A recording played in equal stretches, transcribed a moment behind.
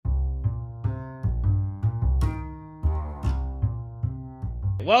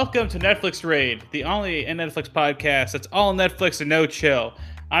Welcome to Netflix Raid, the only Netflix podcast that's all Netflix and no chill.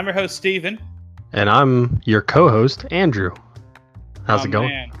 I'm your host, Steven. And I'm your co-host, Andrew. How's it going?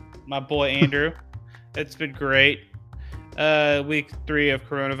 Man, my boy Andrew. It's been great. Week 3 of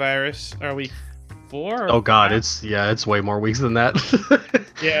coronavirus. Or week 4? Oh God, it's way more weeks than that.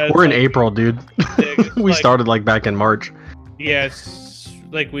 Yeah, we're in April, dude. We started back in March. Yeah, it's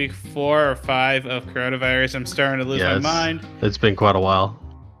like week 4 or 5 of coronavirus. I'm starting to lose my mind. It's been quite a while.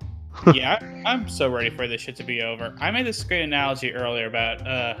 Yeah, I'm so ready for this shit to be over. I made this great analogy earlier about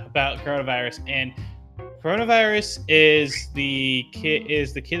coronavirus, and coronavirus is the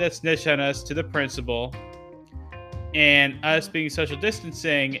kid that snitched on us to the principal, and us being social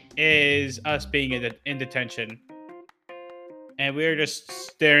distancing is us being in detention. And we're just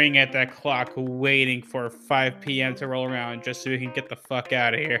staring at that clock, waiting for 5 p.m. to roll around just so we can get the fuck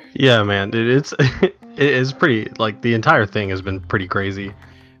out of here. Yeah, man, it's pretty, the entire thing has been pretty crazy.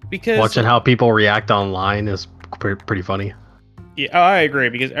 Because watching how people react online is pretty funny. Yeah, I agree,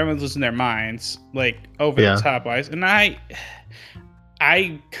 because everyone's losing their minds, over the top wise. And I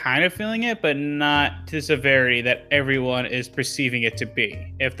kind of feeling it, but not to the severity that everyone is perceiving it to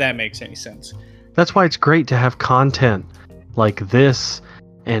be, if that makes any sense. That's why it's great to have content like this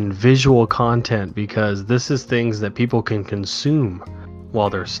and visual content, because this is things that people can consume while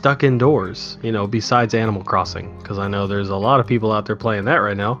they're stuck indoors, besides Animal Crossing, because I know there's a lot of people out there playing that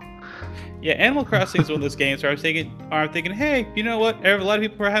right now. Yeah, Animal Crossing is one of those games where I'm thinking, hey, you know what? A lot of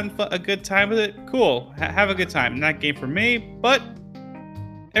people are having a good time with it. Cool, have a good time. Not a game for me, but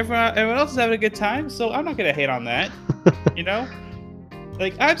everyone else is having a good time, so I'm not gonna hate on that.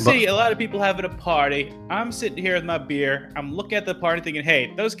 I'm seeing a lot of people having a party. I'm sitting here with my beer. I'm looking at the party thinking,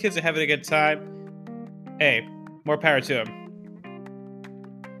 hey, those kids are having a good time. Hey, more power to them.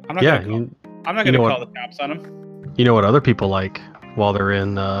 I'm not gonna call the cops on them. You know what other people like while they're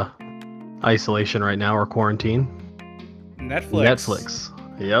in isolation right now or quarantine? Netflix.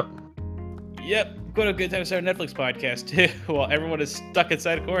 Yep. Got a good time to start a Netflix podcast too while everyone is stuck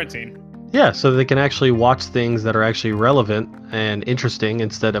inside quarantine. Yeah, so they can actually watch things that are actually relevant and interesting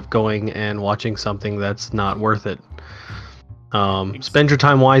instead of going and watching something that's not worth it. Spend your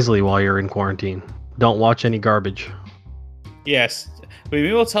time wisely while you're in quarantine. Don't watch any garbage. Yes.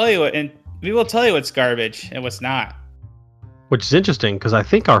 We will tell you what's garbage and what's not. Which is interesting, because I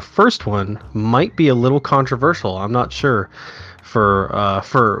think our first one might be a little controversial. I'm not sure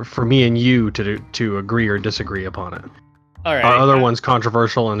for me and you to agree or disagree upon it. All right. Our other one's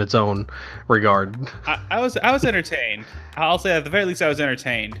controversial in its own regard. I was entertained. I'll say at the very least I was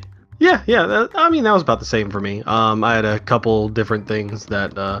entertained. Yeah. That was about the same for me. I had a couple different things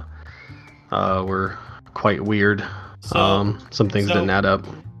that were quite weird. Some things didn't add up.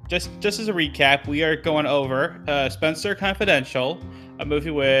 Just as a recap, we are going over Spencer Confidential, a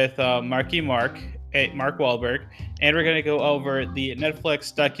movie with Mark Wahlberg, and we're going to go over the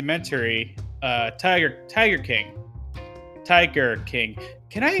Netflix documentary Tiger King.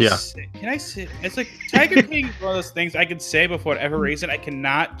 Can I say it's like Tiger King is one of those things I can say, but for whatever reason I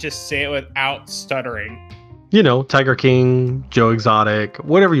cannot just say it without stuttering. Tiger King, Joe Exotic,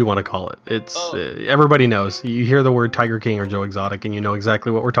 whatever you want to call it. It's everybody knows. You hear the word Tiger King or Joe Exotic and you know exactly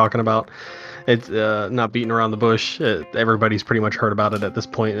what we're talking about. It's not beating around the bush. Everybody's pretty much heard about it at this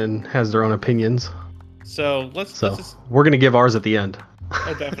point and has their own opinions. So we're going to give ours at the end.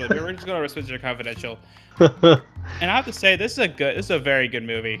 Oh, definitely. We're just going to Spencer Confidential. And I have to say, this is a very good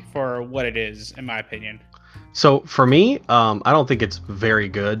movie for what it is, in my opinion. So for me, I don't think it's very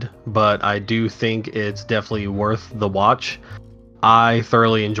good, but I do think it's definitely worth the watch. I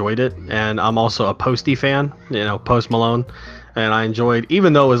thoroughly enjoyed it, and I'm also a Posty fan, Post Malone, and I enjoyed,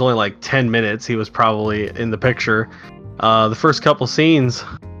 even though it was only 10 minutes, he was probably in the picture. The first couple scenes,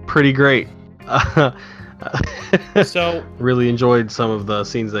 pretty great. So really enjoyed some of the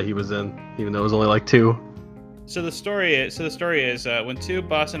scenes that he was in, even though it was only 2. So the story is when 2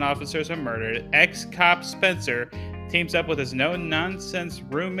 Boston officers are murdered, ex-cop Spencer teams up with his no-nonsense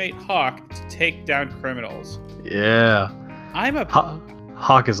roommate Hawk to take down criminals. Yeah.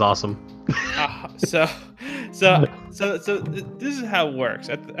 Hawk is awesome. So this is how it works.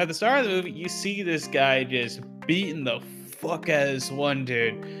 At the start of the movie, you see this guy just beating the fuck out of this one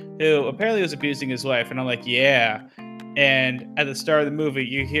dude who apparently was abusing his wife, and I'm like, yeah. And at the start of the movie,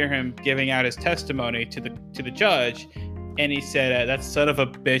 you hear him giving out his testimony to the judge, and he said, that son of a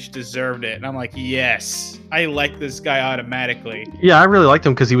bitch deserved it. And I'm like, yes, I like this guy automatically. Yeah, I really liked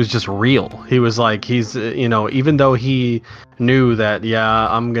him because he was just real. He was even though he knew that,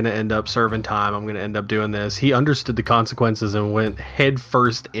 I'm going to end up serving time, I'm going to end up doing this, he understood the consequences and went head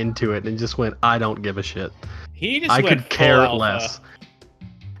first into it and just went, I don't give a shit. I could care less.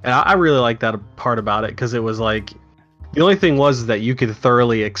 And I really like that part about it because it was like the only thing was that you could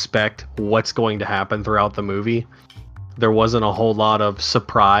thoroughly expect what's going to happen throughout the movie. There wasn't a whole lot of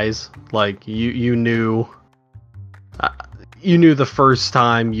surprise. Like you knew the first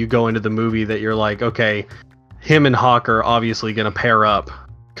time you go into the movie that you're like, okay, him and Hawk are obviously going to pair up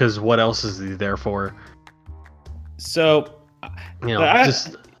because what else is he there for? So,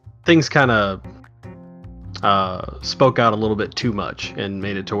 just things kind of spoke out a little bit too much and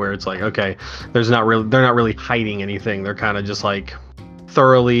made it to where it's like, okay, they're not really hiding anything. They're kind of just like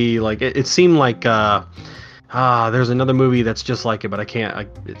thoroughly like it seemed like there's another movie that's just like it, but I can't.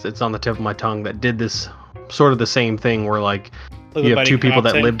 It's on the tip of my tongue that did this sort of the same thing where like you have two people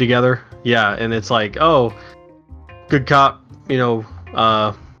that live together. Yeah, and it's like, oh, good cop, somebody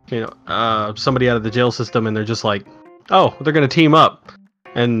out of the jail system, and they're just like, oh, they're gonna team up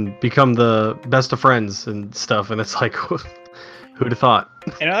and become the best of friends and stuff, and it's like, who'd have thought?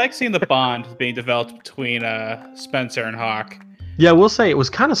 And I like seeing the bond being developed between Spencer and Hawk. Yeah, we'll say it was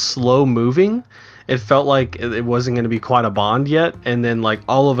kind of slow moving. It felt like it wasn't going to be quite a bond yet, and then like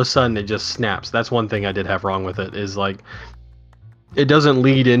all of a sudden it just snaps. That's one thing I did have wrong with it, is like it doesn't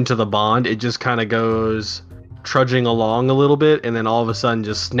lead into the bond. It just kind of goes trudging along a little bit, and then all of a sudden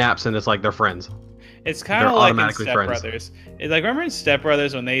just snaps, and it's like they're friends. It's kind of like in Step Brothers. Like, remember in Step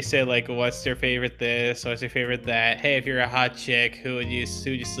Brothers when they say like, "What's your favorite this? What's your favorite that? Hey, if you're a hot chick, who would you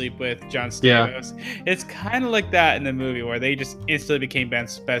sleep with?" John Stamos. Yeah. It's kind of like that in the movie where they just instantly became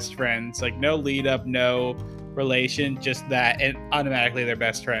best friends. Like no lead up, no relation, just that, and automatically they're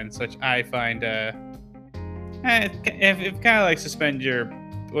best friends, which I find if kind of like suspend your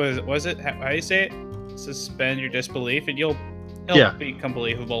was it how do you say it? Suspend your disbelief, and it'll become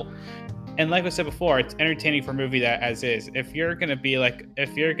believable. And like I said before, it's entertaining for a movie that as is. If you're gonna pick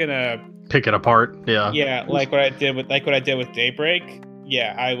it apart, like what I did with Daybreak,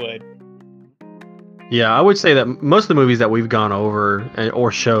 I would. Yeah, I would say that most of the movies that we've gone over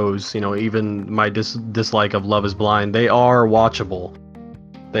or shows, even my dislike of Love Is Blind, they are watchable.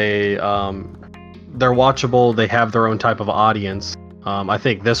 They're watchable. They have their own type of audience. I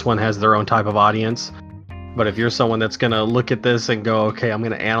think this one has their own type of audience. But if you're someone that's going to look at this and go, okay, I'm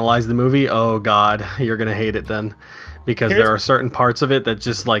going to analyze the movie, oh God, you're going to hate it then. Because there are certain parts of it that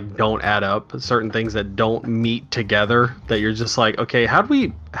just like don't add up, certain things that don't meet together, that you're just like, okay, how'd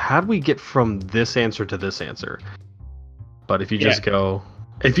we get from this answer to this answer? But if you just go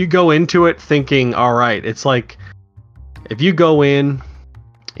into it thinking, all right, it's like, if you go in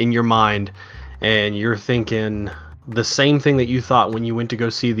your mind and you're thinking the same thing that you thought when you went to go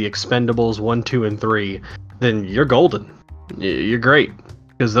see the Expendables 1, 2, and 3, then you're golden. You're great.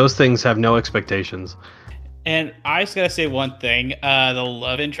 Because those things have no expectations. And I just gotta say one thing. The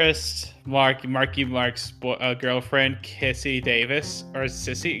love interest, Mark's girlfriend, Kissy Davis. Or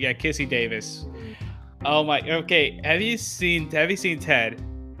Sissy? Yeah, Kissy Davis. Oh my, okay. Have you seen Ted?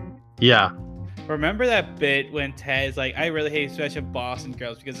 Yeah. Remember that bit when Ted's like, I really hate especially Boston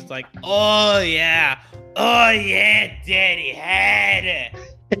girls because it's like, oh yeah, Daddy had it.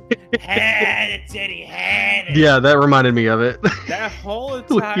 Daddy had it. Yeah, that reminded me of it. That whole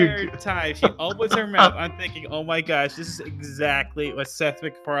entire time she opens her mouth, I'm thinking, oh my gosh, this is exactly what Seth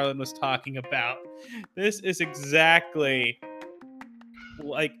MacFarlane was talking about. This is exactly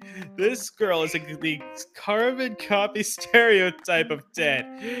like, this girl is like the carbon copy stereotype of Ted.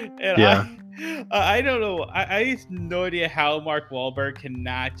 And yeah. I don't know. I have no idea how Mark Wahlberg can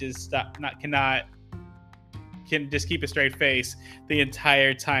just keep a straight face the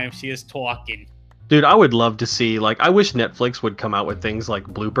entire time she is talking. Dude, I would love to see, like, I wish Netflix would come out with things like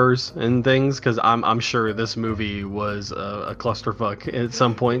bloopers and things, because I'm sure this movie was a clusterfuck at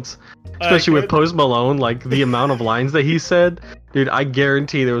some points, especially with Post Malone, like the amount of lines that he said. Dude, I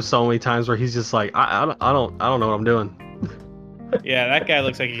guarantee there was so many times where he's just like, I don't know what I'm doing. Yeah, that guy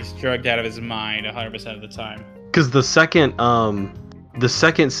looks like he's drugged out of his mind 100% of the time. Because the second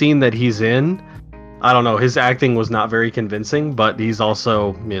scene that he's in, I don't know, his acting was not very convincing, but he's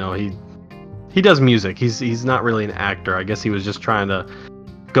also, he does music. He's not really an actor. I guess he was just trying to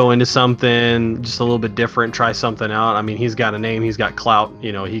go into something just a little bit different, try something out. I mean, he's got a name, he's got clout.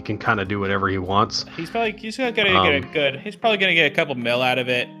 He can kind of do whatever he wants. He's probably gonna get a couple mil out of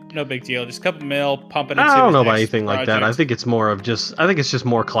it. No big deal. Just a couple mil pumping. I don't know about anything like that. I think it's just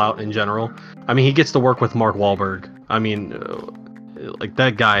more clout in general. I mean, he gets to work with Mark Wahlberg. I mean, like,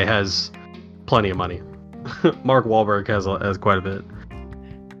 that guy has plenty of money. Mark Wahlberg has quite a bit.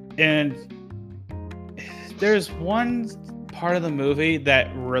 And there's one part of the movie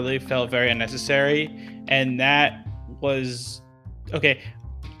that really felt very unnecessary, and that was okay.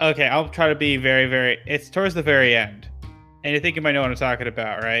 I'll try to be very, very. It's towards the very end. and I think you might know what I'm talking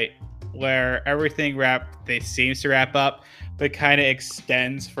about, right? Where everything they seems to wrap up, but kind of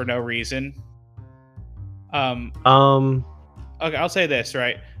extends for no reason. Um, Okay, I'll say this,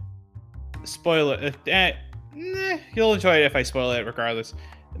 right? Spoil it. You'll enjoy it if I spoil it, regardless.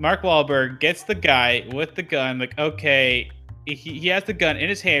 Mark Wahlberg gets the guy with the gun. Like, okay, he has the gun in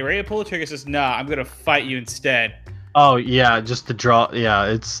his hand, ready to pull the trigger. Says, "Nah, I'm gonna fight you instead." oh yeah, just to draw. Yeah,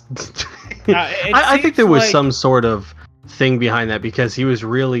 it's. I think seems there was like- some sort of thing behind that because he was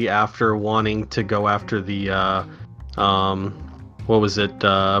really after wanting to go after the what was it?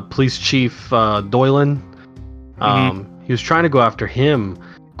 Police Chief Doylan. He was trying to go after him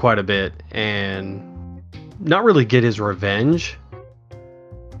quite a bit and not really get his revenge.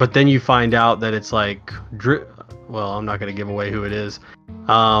 But then you find out that it's like, well, I'm not going to give away who it is.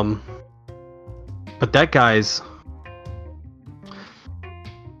 But that guy's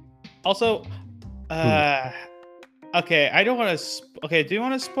Also, okay, I don't want to. Okay, do you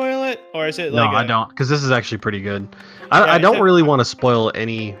want to spoil it, or is it no, like? I don't, because this is actually pretty good. Yeah, I don't really want to spoil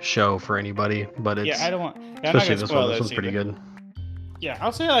any show for anybody, but it's Yeah, I don't want. Yeah, especially I'm not this gonna one. spoil This one's pretty either. good. Yeah,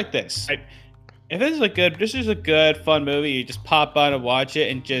 I'll say it like this. If this is a good, fun movie, you just pop on and watch it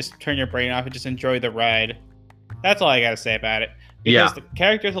and just turn your brain off and just enjoy the ride. That's all I gotta say about it. Because the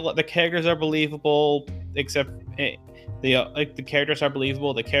characters are believable, except the characters are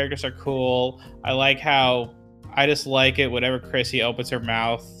believable. The characters are cool. I just like it whenever Chrissy opens her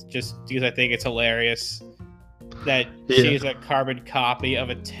mouth, just because I think it's hilarious that she's a carbon copy of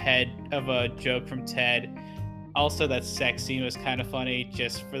a joke from Ted. Also, that sex scene was kind of funny,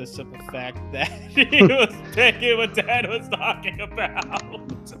 just for the simple fact that he was taking what Ted was talking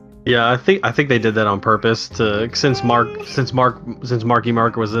about. Yeah, I think they did that on purpose since Marky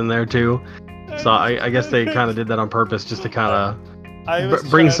Mark was in there too. So I guess they kind of did that on purpose just to kind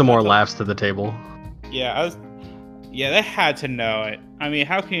of bring some more laughs to the table. Yeah, they had to know it. I mean,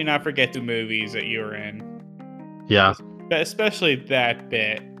 how can you not forget the movies that you were in? Yeah. Especially that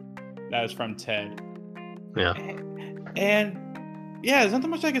bit that was from Ted. Yeah. And yeah, there's nothing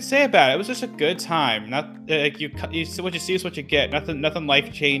much I can say about it. It was just a good time. Not like what you see is what you get. Nothing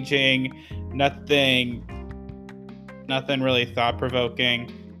life changing. Nothing really thought provoking.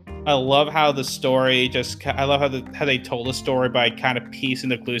 I love how the story I love how they told the story by kind of piecing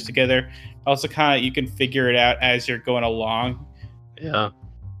the clues together. Also, kind of you can figure it out as you're going along. Yeah.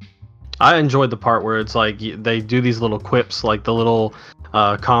 I enjoyed the part where it's like they do these little quips, like the little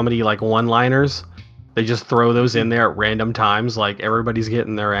comedy, like one-liners. They just throw those in there at random times, like everybody's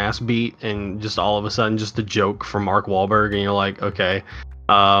getting their ass beat, and just all of a sudden, just a joke from Mark Wahlberg, and you're like, okay,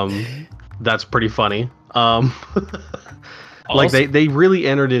 that's pretty funny. Like they really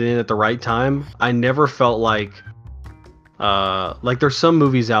entered it in at the right time. I never felt like there's some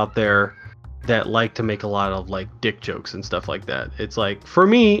movies out there that like to make a lot of like dick jokes and stuff like that. It's like, for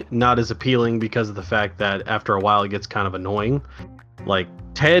me, not as appealing because of the fact that after a while it gets kind of annoying. Like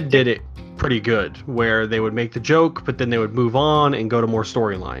Ted did it pretty good, where they would make the joke, but then they would move on and go to more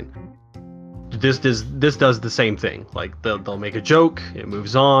storyline. This does the same thing. Like they'll make a joke, it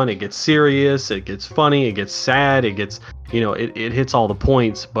moves on, it gets serious, it gets funny, it gets sad, it gets, it hits all the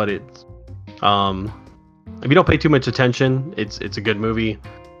points, but it's if you don't pay too much attention, it's a good movie.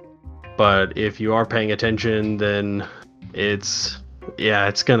 But if you are paying attention, then it's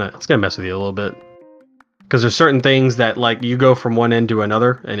gonna mess with you a little bit. Because there's certain things that like you go from one end to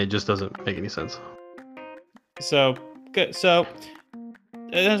another, and it just doesn't make any sense. So good. So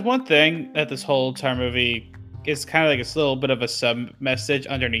there's one thing that this whole entire movie is kind of like a little bit of a sub message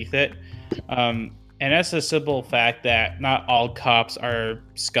underneath it, and that's the simple fact that not all cops are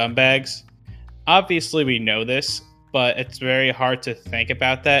scumbags. Obviously, we know this, but it's very hard to think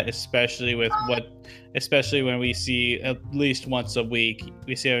about that, especially when we see at least once a week,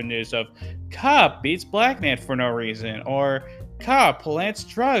 we see on the news of cop beats black man for no reason, or cop plants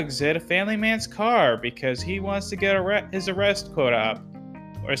drugs at a family man's car because he wants to get his arrest quota up,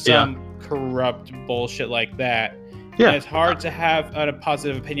 or some corrupt bullshit like that. Yeah. And it's hard to have a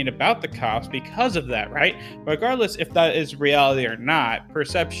positive opinion about the cops because of that, right? Regardless if that is reality or not,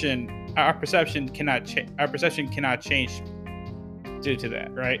 our perception cannot change due to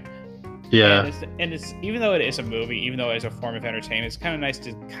that, right? Yeah. And it's even though it is a movie, even though it is a form of entertainment, it's kind of nice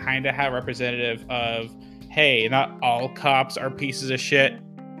to kind of have representative of, hey, not all cops are pieces of shit.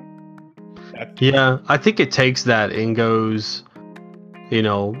 Yeah, I think it takes that and goes,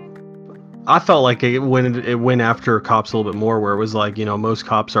 I felt like it went after cops a little bit more, where it was like, most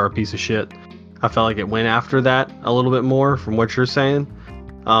cops are a piece of shit. I felt like it went after that a little bit more from what you're saying.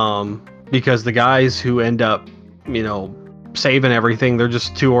 Because the guys who end up, saving everything. They're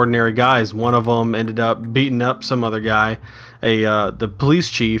just two ordinary guys. One of them ended up beating up some other guy, the police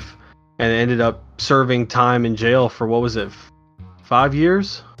chief, and ended up serving time in jail for, what was it, 5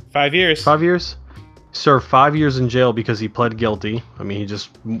 years? 5 years. 5 years? Served 5 years in jail because he pled guilty. I mean, he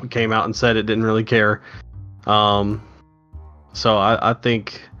just came out and said it, didn't really care. So I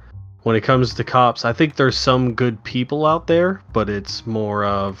think when it comes to cops, I think there's some good people out there, but it's more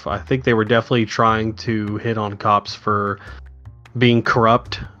of, I think they were definitely trying to hit on cops for being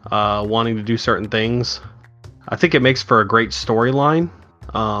corrupt, wanting to do certain things. I think it makes for a great storyline.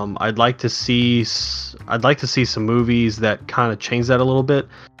 I'd like to see some movies that kind of change that a little bit.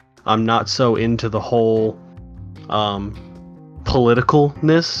 I'm not so into the whole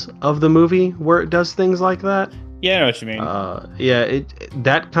politicalness of the movie where it does things like that. Yeah, I know what you mean.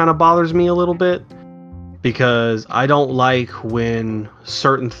 That kind of bothers me a little bit because I don't like when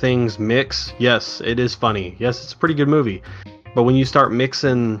certain things mix. Yes, it is funny. Yes, it's a pretty good movie. But when you start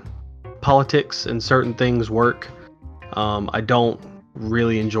mixing politics and certain things work, I don't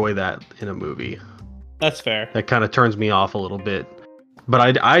really enjoy that in a movie. That's fair. That kind of turns me off a little bit.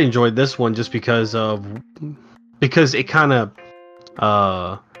 But I enjoyed this one just because it kind of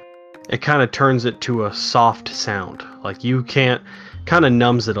turns it to a soft sound. Like you can't, kind of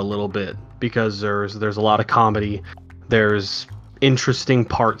numbs it a little bit because there's a lot of comedy. There's interesting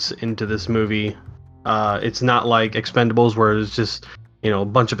parts into this movie. It's not like Expendables where it's just, a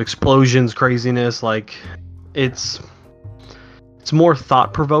bunch of explosions, craziness. Like it's more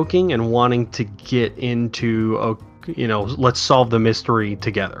thought-provoking and wanting to get into let's solve the mystery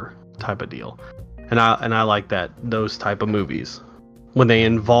together type of deal. And I like those type of movies when they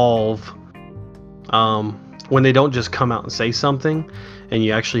involve when they don't just come out and say something and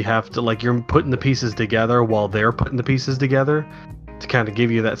you actually have to, like, you're putting the pieces together while they're putting the pieces together to kind of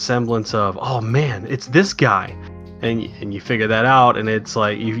give you that semblance of, oh man, it's this guy, and you figure that out, and it's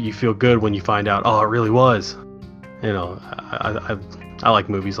like you feel good when you find out, oh, it really was. I like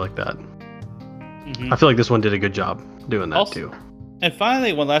movies like that. I feel like this one did a good job doing that also, too. And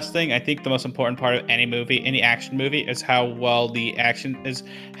finally, one last thing, I think the most important part of any movie, any action movie, is how well the action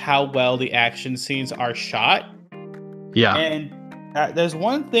scenes are shot. Yeah. And there's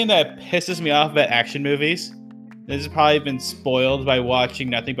one thing that pisses me off about action movies. This has probably been spoiled by watching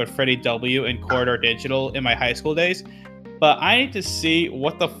nothing but Freddie W. and Corridor Digital in my high school days. But I need to see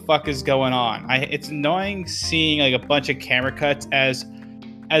what the fuck is going on. It's annoying seeing like a bunch of camera cuts as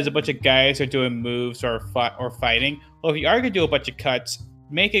a bunch of guys are doing moves or fighting. Well, if you are gonna do a bunch of cuts,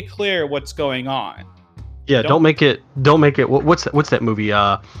 make it clear what's going on. Yeah, don't make it. What's that movie?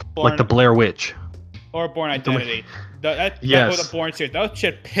 Like the Blair Witch. Or Bourne Identity. Yes. The Bourne series. That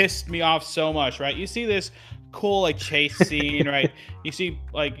shit pissed me off so much, right? You see this cool like chase scene, right? You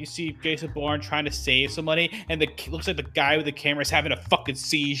see Jason Bourne trying to save somebody, and looks like the guy with the camera is having a fucking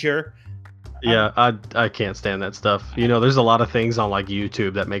seizure. Yeah, I can't stand that stuff. There's a lot of things on like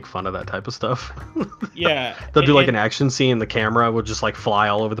YouTube that make fun of that type of stuff. Yeah. They'll do like an action scene, the camera will just like fly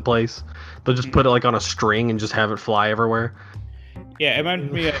all over the place. They'll just put it like on a string and just have it fly everywhere. Yeah, it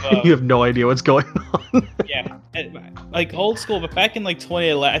reminded me of... you have no idea what's going on. Yeah, like old school, but back in like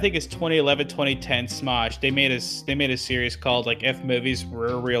 2011, I think it's 2011, 2010 Smosh, they made a series called like If Movies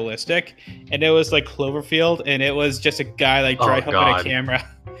Were Realistic, and it was like Cloverfield, and it was just a guy like dry humping a camera.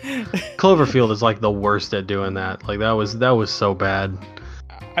 Cloverfield is like the worst at doing that. Like that was so bad.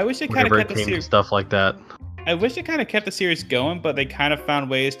 I wish they kind of kept the series stuff like that. I wish they kind of kept the series going, but they kind of found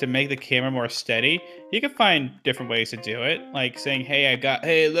ways to make the camera more steady. You can find different ways to do it, like saying,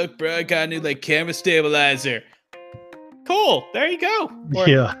 "Hey, look, bro, I got a new like camera stabilizer." Cool, there you go. Or,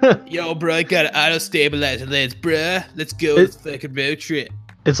 yeah. Yo, bro, I got an auto stabilizer lens, bruh. Let's go on this fucking road trip.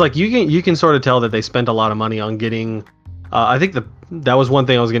 It's like you can sort of tell that they spent a lot of money on getting. I think that was one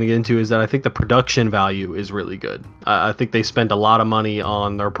thing I was going to get into, is that I think the production value is really good. I think they spent a lot of money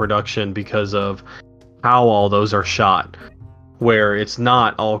on their production because of how all those are shot, where it's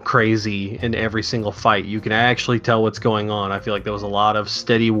not all crazy in every single fight. You can actually tell what's going on. I feel like there was a lot of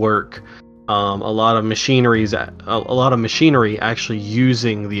steady work, a lot of machinery actually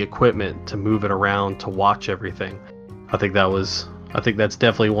using the equipment to move it around to watch everything. I think that's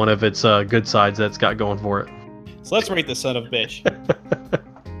definitely one of its good sides that's got going for it. So let's rate the son of a bitch.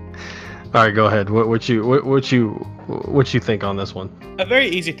 All right, go ahead. What you think on this one? A very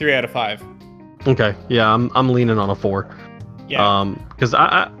easy 3 out of 5. Okay, yeah, I'm leaning on a 4. Yeah. Because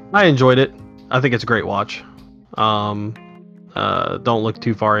I enjoyed it. I think it's a great watch. Don't look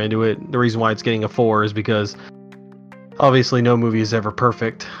too far into it. The reason why it's getting a 4 is because obviously no movie is ever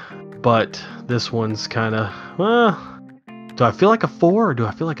perfect, but this one's kind of, do I feel like a 4 or do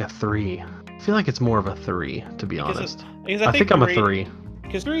I feel like a 3? I feel like it's more of a 3, to be honest. Because I think I'm a 3.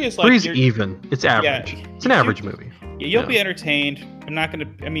 Because 3 is like 3's even. It's average. Yeah, it's an average movie. You'll be entertained. I'm not gonna.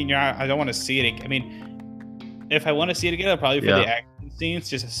 I mean, I don't want to see it. I mean, if I want to see it again, I'll probably for the action scenes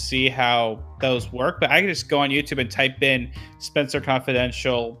just to see how those work. But I can just go on YouTube and type in Spencer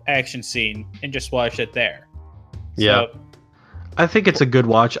Confidential action scene and just watch it there. Yeah. So, I think it's a good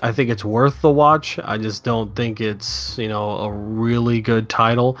watch. I think it's worth the watch. I just don't think it's, a really good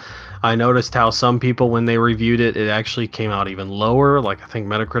title. I noticed how some people, when they reviewed it, it actually came out even lower. Like, I think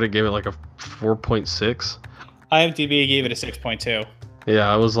Metacritic gave it like a 4.6. IMDb gave it a 6.2.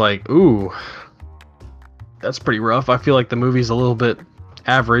 Yeah, I was like, ooh, that's pretty rough. I feel like the movie's a little bit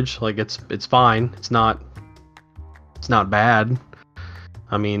average. Like, it's fine. It's not bad.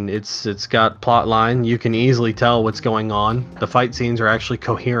 I mean, it's got plot line. You can easily tell what's going on. The fight scenes are actually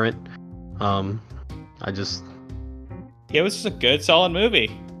coherent. It was just a good, solid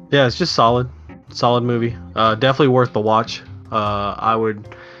movie. Yeah, it's just solid movie. Definitely worth the watch. I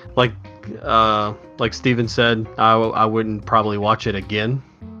would, like Steven said, I wouldn't probably watch it again,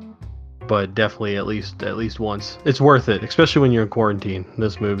 but definitely at least once. It's worth it, especially when you're in quarantine.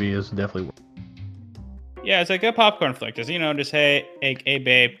 This movie is definitely worth it. Yeah, it's like a popcorn flick. Just, just hey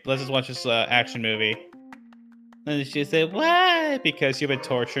babe, let's just watch this action movie. And she'd say, what? Because you've been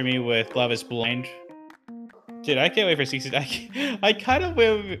torturing me with Love is Blind. Dude, I can't wait for season. I can't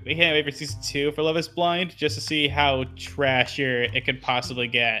wait for season 2 for Love is Blind, just to see how trashier it could possibly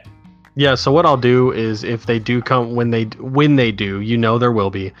get. Yeah. So what I'll do is, if they do come, when they do, there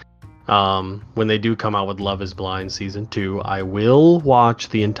will be. When they do come out with Love is Blind season 2, I will watch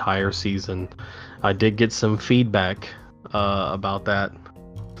the entire season. I did get some feedback about that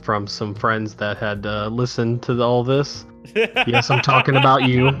from some friends that had listened to all this. Yes, I'm talking about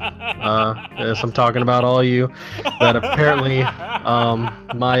you. Yes, I'm talking about all you. That apparently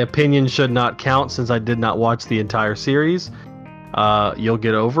my opinion should not count since I did not watch the entire series. You'll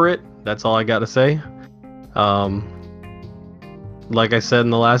get over it. That's all I got to say. Like I said in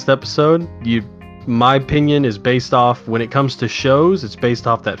the last episode, my opinion is based off, when it comes to shows, it's based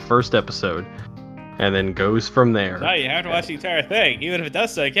off that first episode. And then goes from there. No, you have to watch the entire thing. Even if it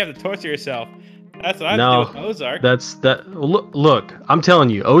does so, you have to torture yourself. That's what I have to do with Ozark. Look, I'm telling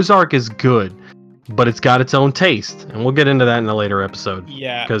you, Ozark is good, but it's got its own taste, and we'll get into that in a later episode.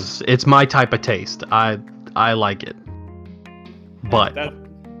 Yeah. Because it's my type of taste. I like it. But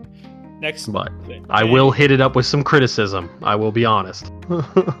I will hit it up with some criticism. I will be honest.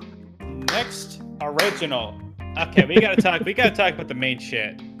 Next, original. Okay, we gotta talk about the main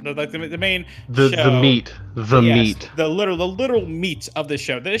shit. The main show. The meat. The literal meat of the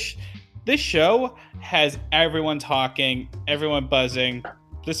show. This show has everyone talking, everyone buzzing.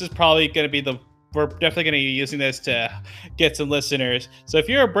 This is probably gonna be we're definitely gonna be using this to get some listeners. So if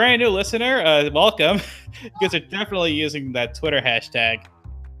you're a brand new listener, welcome. Because they're definitely using that Twitter hashtag.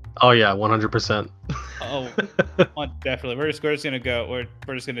 Oh yeah, 100%. Oh, definitely. We're just gonna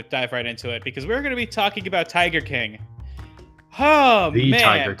dive right into it, because we're gonna be talking about Tiger King. Oh, the man.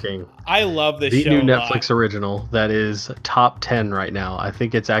 Tiger King. I love this show. The new Netflix original that is top 10 right now. I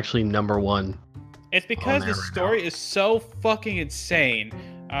think it's actually number 1. It's because the story is so fucking insane.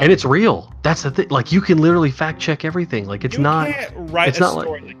 And it's real. That's the thing. Like, you can literally fact check everything. Like, it's not. You can't write a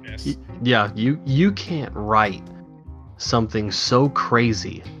story like this. Yeah, you can't write something so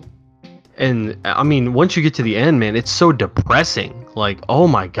crazy. And I mean, once you get to the end, man, it's so depressing. Like, oh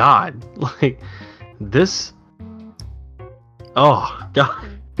my god, like this. Oh god,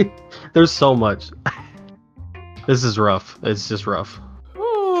 there's so much. This is rough. It's just rough.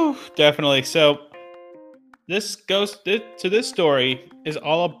 Ooh, definitely. So this story is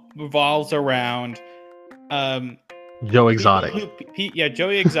all revolves around Joe Exotic.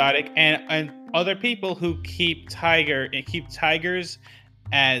 Joey Exotic and other people who keep tigers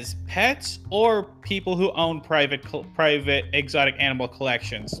as pets, or people who own private exotic animal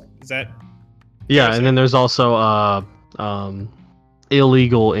collections. Is that? Yeah, and then there's also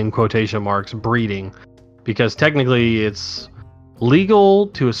illegal, in quotation marks, breeding, because technically it's legal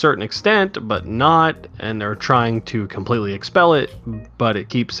to a certain extent, but not, and they're trying to completely expel it, but it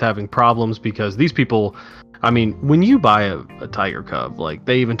keeps having problems because these people, I mean, when you buy a tiger cub, like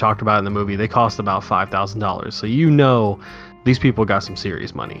they even talked about in the movie, they cost about $5,000. So these people got some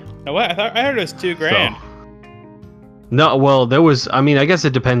serious money. Oh, what? I heard it was $2,000. So, no, well, there was. I mean, I guess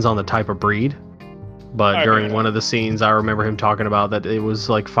it depends on the type of breed. But during one of the scenes, I remember him talking about that it was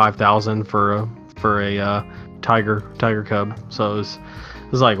like $5,000 for a tiger cub. So it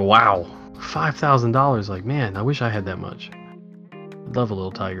was like, wow, $5,000. Like, man, I wish I had that much. I'd love a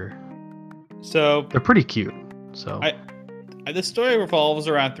little tiger. So they're pretty cute. So The story revolves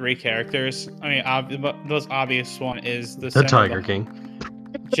around three characters. I mean, the most obvious one is the Tiger King.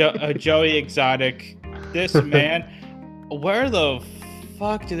 Joey Exotic. This man, where the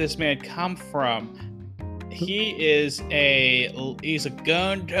fuck did this man come from? He's a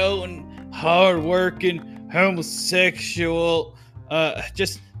gun-toting, hard-working, homosexual.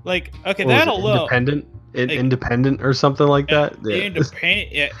 Just like okay, that alone. Independent or something like that.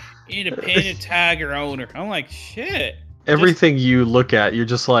 Yeah. Independent tiger owner. I'm like shit. Everything you look at, you're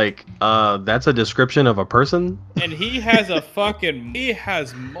just like, that's a description of a person. And he has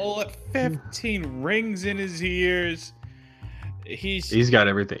mullet, 15 rings in his ears. He's got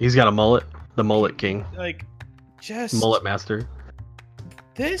everything. He's got a mullet, the mullet king. Like, just mullet master.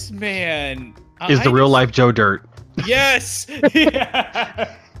 This man is the real life Joe Dirt. Yes.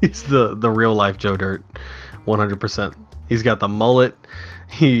 Yeah. He's the real life Joe Dirt, 100%. He's got the mullet.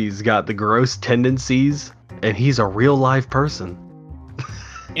 He's got the gross tendencies. And he's a real live person.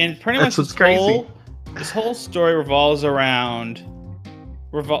 And pretty much this whole story revolves around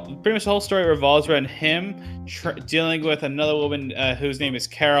him dealing with another woman whose name is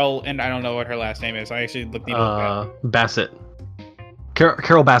Carol, and I don't know what her last name is. I actually looked it up. Bassett.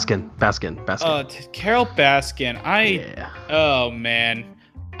 Carol Baskin. Carol Baskin. Oh man.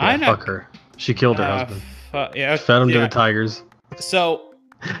 Fuck her. She killed her husband. Fed him to the tigers. So.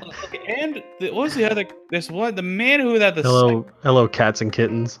 And what was the other? There's one. The man who had the hello, cats and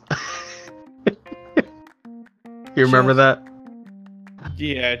kittens. You remember that?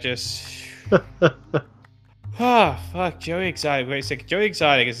 Yeah, just. Oh fuck, Joey Exotic. Wait a second, Joey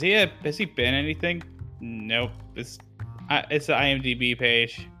Exotic. Has he been anything? Nope. It's the IMDb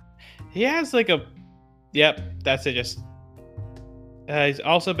page. He has like a. Yep, that's it. Just. He's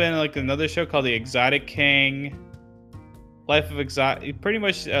also been in like another show called The Exotic King. Life of Exotic, pretty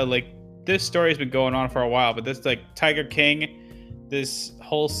much like this story's been going on for a while, but this like Tiger King, this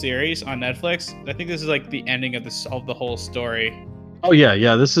whole series on Netflix, I think this is like the ending of the whole story. Oh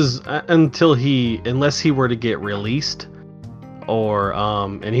yeah, this is unless he were to get released, or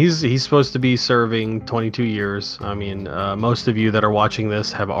and he's supposed to be serving 22 years. I mean, most of you that are watching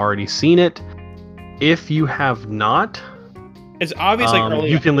this have already seen it. If you have not. It's obvious, like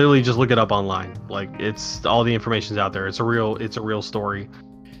you can literally just look it up online. Like it's all the information's out there. It's a real story.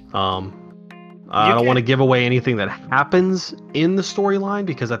 I don't want to give away anything that happens in the storyline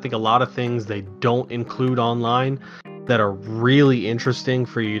because I think a lot of things they don't include online that are really interesting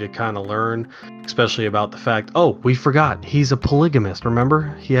for you to kind of learn, especially about the fact. Oh, we forgot he's a polygamist.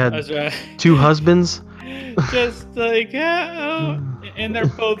 Remember, he had 2 husbands. Just like and they're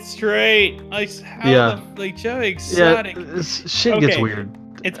both straight. Like Joey Exotic. Yeah, shit gets weird.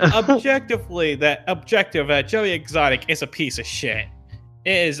 It's objective that Joey Exotic is a piece of shit.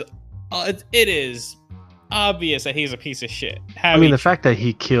 It is obvious that he's a piece of shit. The fact that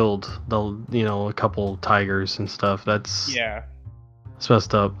he killed a couple tigers and stuff. That's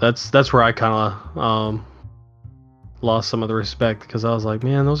messed up. That's where I kind of lost some of the respect because I was like,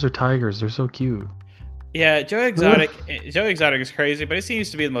 man, those are tigers. They're so cute. Yeah, Joey Exotic is crazy, but it seems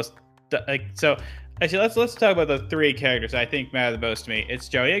to be the most like. So actually, let's talk about the 3 characters I think matter the most to me. It's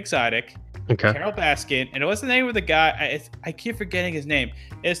Joey Exotic, Carol Baskin, and what's the name of the guy? I keep forgetting his name.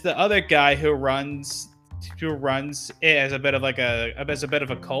 It's the other guy who runs it as a bit of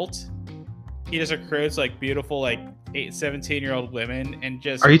a cult. He just recruits like beautiful like 17-year-old women and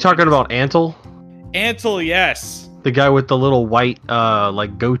just. Are you talking about Antle? Antle, yes. The guy with the little white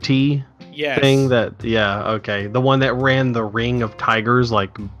like goatee. Yes. Thing the one that ran the ring of tigers,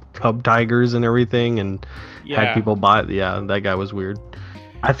 like cub tigers and everything, and had people buy it. Yeah, that guy was weird.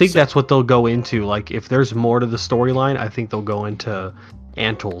 I think that's what they'll go into. Like, if there's more to the storyline, I think they'll go into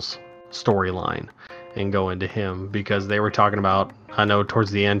Antle's storyline and go into him because they were talking about, I know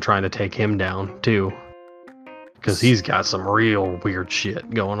towards the end, trying to take him down too, because he's got some real weird shit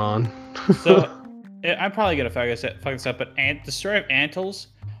going on. So I'm probably gonna fuck this up, but the story of Antle's.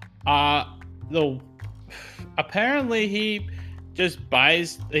 Apparently he just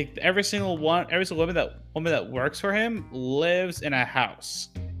buys like every single woman that works for him lives in a house.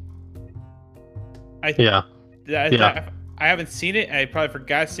 I haven't seen it. I probably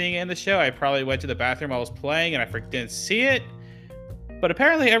forgot seeing it in the show. I probably went to the bathroom while I was playing and I didn't see it. But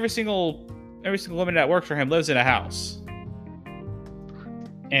apparently every single woman that works for him lives in a house.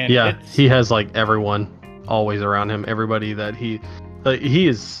 And he has like everyone always around him. Everybody that he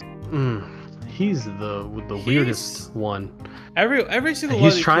is. He's the weirdest one. Every single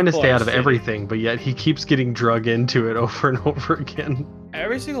one. He's trying to stay out of everything, but yet he keeps getting drug into it over and over again.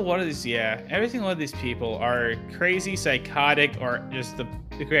 Every single one of these people are crazy, psychotic, or just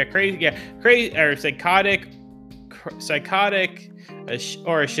crazy, or psychotic, psychotic,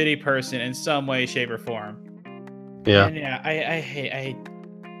 or a shitty person in some way, shape, or form. Yeah. And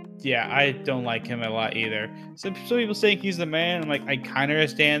yeah, I don't like him a lot either. Some people think he's the man. I'm like, I kind of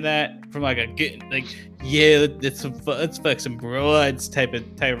understand that from like let's fuck some broads type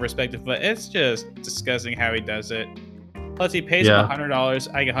of perspective, but it's just disgusting how he does it. Plus, he pays him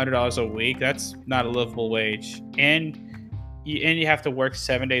 $100. I get $100 a week. That's not a livable wage, and you have to work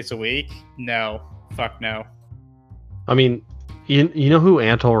 7 days a week. No, fuck no. I mean, you know who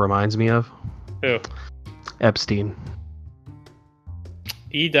Antle reminds me of? Who? Epstein.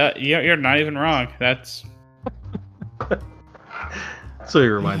 He does. You're not even wrong. That's what he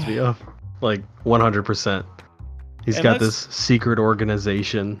reminds me of. Like 100%. He's got this secret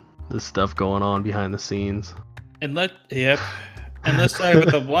organization, this stuff going on behind the scenes. And let's start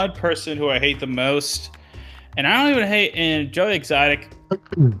with the one person who I hate the most. And I don't even hate. And Joe Exotic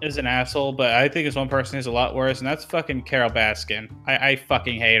is an asshole, but I think it's one person who's a lot worse, and that's fucking Carol Baskin. I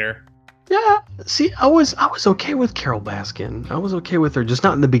fucking hate her. Yeah, see, I was okay with Carol Baskin. I was okay with her, just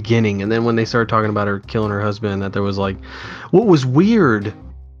not in the beginning. And then when they started talking about her killing her husband, that there was like, what was weird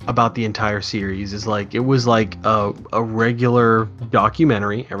about the entire series is like, it was like a regular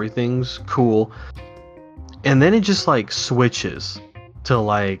documentary. Everything's cool. And then it just like switches to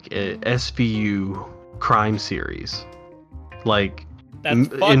like a SVU crime series. Like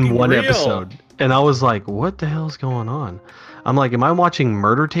in one episode. And I was like, what the hell's going on? I'm like, am I watching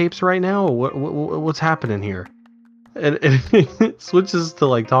murder tapes right now? What's happening here? And it switches to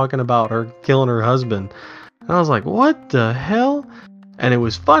like talking about her killing her husband. And I was like, what the hell? And it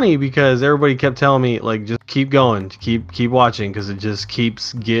was funny because everybody kept telling me like, just keep going, keep watching, because it just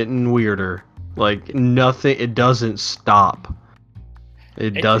keeps getting weirder. Like nothing, it doesn't stop.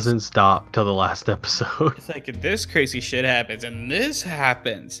 It doesn't stop till the last episode. It's like this crazy shit happens and this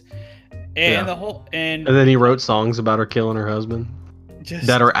happens. And and then he wrote songs about her killing her husband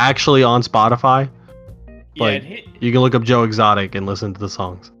that are actually on Spotify. Like you can look up Joe Exotic and listen to the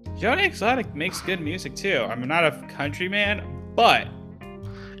songs. Joe Exotic makes good music too. I'm not a country man, but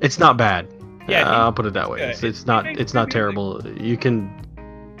it's not bad. Yeah, I'll put it that way. It's not terrible. You can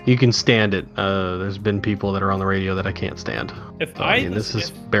stand it. There's been people that are on the radio that I can't stand. This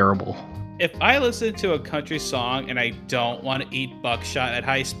is bearable. If I listen to a country song and I don't want to eat buckshot at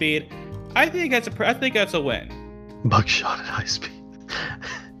high speed, I think that's a win. Buckshot at high speed.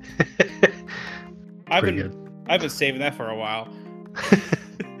 I've been saving that for a while.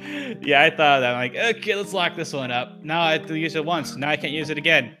 Yeah, I thought that. I'm like, okay, let's lock this one up. Now I have to use it once. Now I can't use it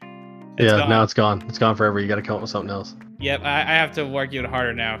again. Now it's gone. It's gone forever. You got to come up with something else. Yep, I have to work even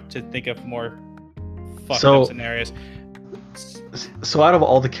harder now to think of more fucked up scenarios. So out of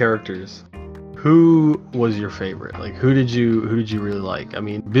all the characters, who was your favorite? Like, who did you really like? I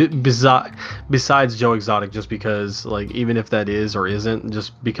mean, besides Joe Exotic, just because, like, even if that is or isn't,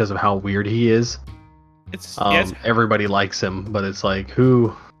 just because of how weird he is, everybody likes him. But it's like,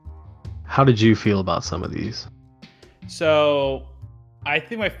 how did you feel about some of these? So, I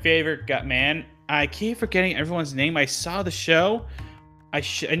think my favorite I keep forgetting everyone's name. I saw the show. I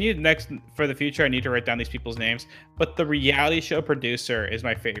need for the future. I need to write down these people's names. But the reality show producer is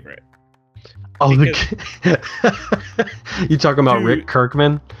my favorite. Oh, you talking about Rick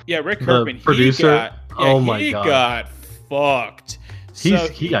Kirkman? Yeah, Rick Kirkman, the producer. He got fucked.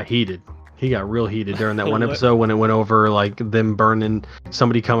 He got heated. He got real heated during that one episode when it went over like them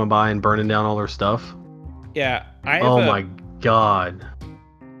somebody coming by and burning down all their stuff. Yeah, my god,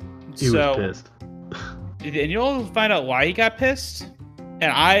 he was pissed. And you'll find out why he got pissed.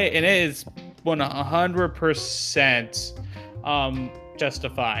 And it is 100%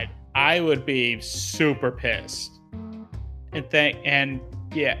 justified. I would be super pissed. Just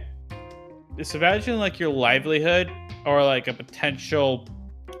imagine like your livelihood or like a potential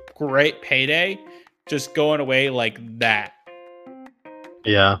great payday just going away like that.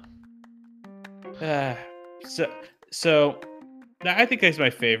 Yeah. So I think that's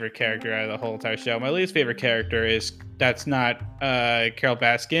my favorite character out of the whole entire show. My least favorite character that's not Carol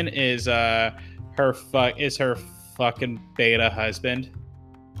Baskin is her fucking beta husband.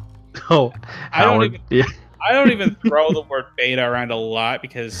 Oh, Howard. I don't even throw the word beta around a lot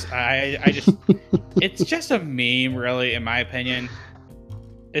because I just it's just a meme, really, in my opinion.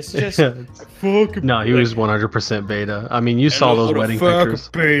 It's just no. He was 100% beta. I mean, you saw those wedding pictures.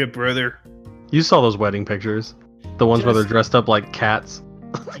 Beta, brother. You saw those wedding pictures, the ones where they're dressed up like cats.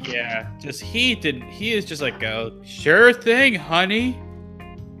 Yeah, he is just like a sure thing, honey.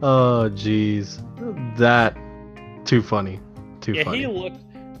 Oh, jeez, that too funny. Too funny. He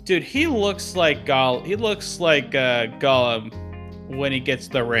looks like He looks like Gollum when he gets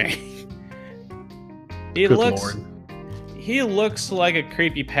the ring. He Good looks. Lord. he looks like a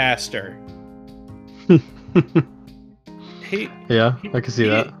creepy pastor. Yeah, I can see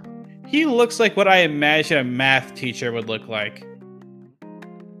that. He looks like what I imagine a math teacher would look like.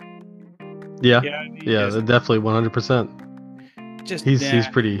 Yeah, Yeah, they're definitely 100%. He's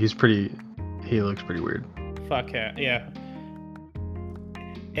pretty. He looks pretty weird. Fuck yeah.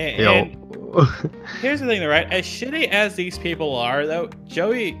 And Yo. here's the thing, though, right? As shitty as these people are, though,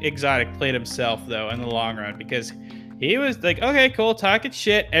 Joey Exotic played himself, though, in the long run, because he was like, okay, cool, talking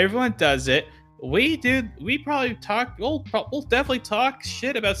shit. Everyone does it. We'll definitely talk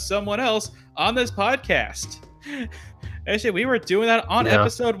shit about someone else on this podcast. Actually, we were doing that on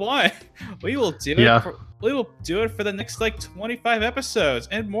episode 1. We will do it. We will do it for the next 25 episodes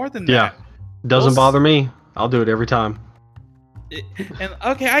and more than that. Yeah, doesn't bother me. I'll do it every time. And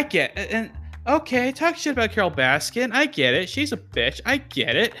okay, I get it. And okay, talk shit about Carole Baskin. I get it. She's a bitch. I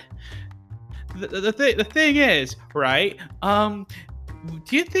get it. The thing is, right?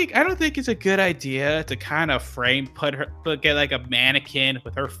 Do you think? I don't think it's a good idea to kind of get like a mannequin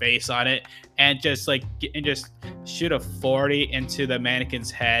with her face on it, and just shoot a 40 into the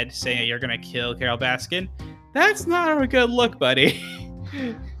mannequin's head, saying you're gonna kill Carole Baskin. That's not a good look, buddy.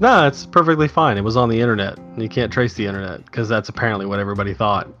 No, it's perfectly fine. It was on the internet. You can't trace the internet because that's apparently what everybody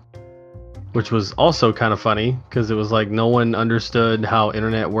thought. Which was also kind of funny because it was like no one understood how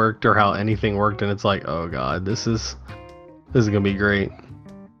internet worked or how anything worked, and it's like, oh god, this is gonna be great.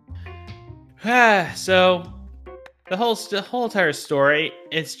 So the whole entire story,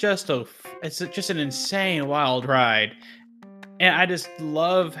 it's just an insane wild ride, and I just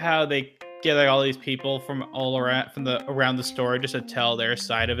love how they get all these people from all around the story just to tell their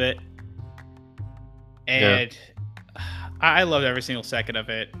side of it, and I loved every single second of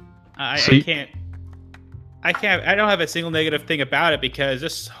it. I don't have a single negative thing about it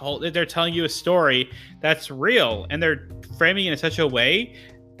because they're telling you a story that's real, and they're framing it in such a way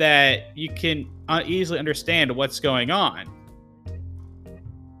that you can easily understand what's going on.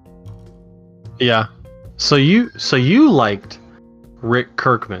 Yeah. So you liked Rick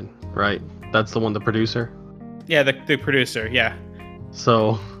Kirkman, right? That's the one, the producer? Yeah, the producer, yeah.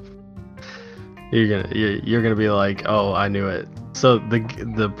 So you're gonna be like, oh, I knew it. So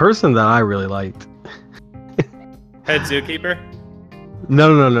the person that I really liked, Head Zookeeper?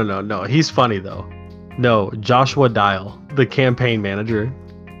 No. He's funny though. No, Joshua Dial, the campaign manager.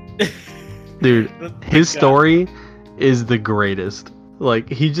 Dude, his story is the greatest. Like,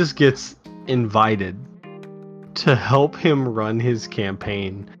 he just gets invited to help him run his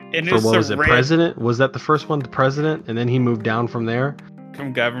campaign. And for what was it, president? Was that the first one, the president? And then he moved down from there?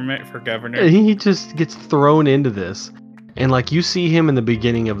 From government for governor. And he just gets thrown into this. And like, you see him in the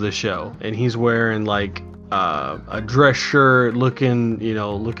beginning of the show, and he's wearing like a dress shirt, looking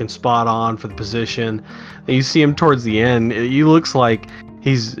spot on for the position. And you see him towards the end, he looks like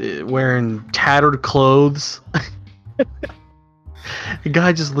he's wearing tattered clothes. The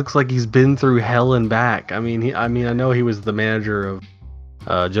guy just looks like he's been through hell and back. I mean, I know he was the manager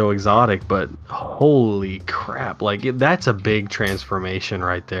of Joe Exotic, but holy crap! Like, that's a big transformation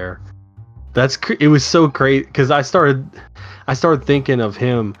right there. It was so great because I started thinking of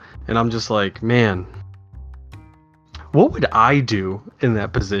him, and I'm just like, man, what would I do in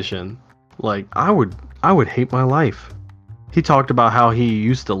that position? Like, I would hate my life. He talked about how he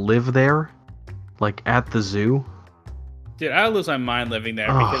used to live there, like at the zoo. Dude, I would lose my mind living there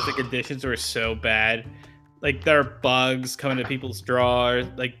because the conditions were so bad. Like, there are bugs coming to people's drawers,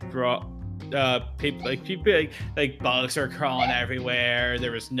 bugs are crawling everywhere.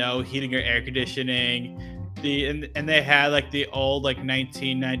 There was no heating or air conditioning. And they had like the old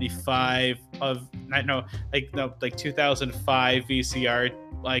 1995 2005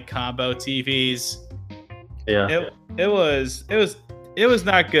 VCR combo TVs. Yeah. It was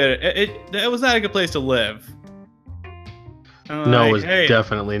not good. It was not a good place to live. No, it's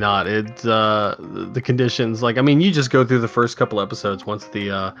definitely not. It's the conditions. Like, I mean, you just go through the first couple episodes once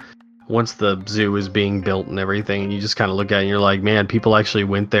the zoo is being built and everything, and you just kind of look at it and you're like, man, people actually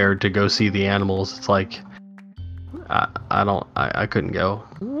went there to go see the animals. It's like, I couldn't go.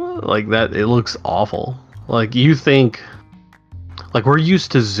 Like that, it looks awful. Like, you think, like, we're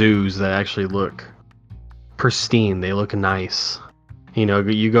used to zoos that actually look pristine. They look nice. You know,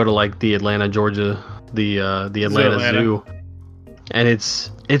 you go to like the Atlanta, Georgia, the Atlanta Zoo. And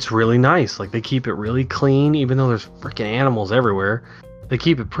it's really nice. Like, they keep it really clean, even though there's freaking animals everywhere. They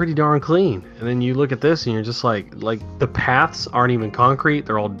keep it pretty darn clean. And then you look at this and you're just like the paths aren't even concrete,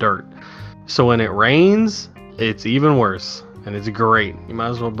 they're all dirt. So when it rains, it's even worse. And it's great. You might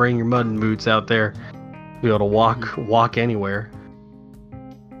as well bring your mud boots out there. Be able to walk anywhere.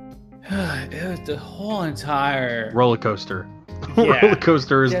 It was the whole entire Roller coaster. yeah. Roller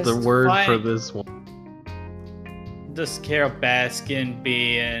coaster is the Just word for fine. this one. Just Carol Baskin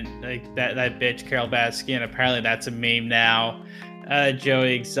being like that bitch Carol Baskin. Apparently that's a meme now.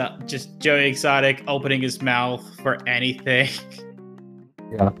 Joey Exotic opening his mouth for anything.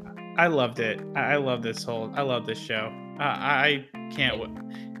 Yeah. I loved it. I love this show. I can't wait.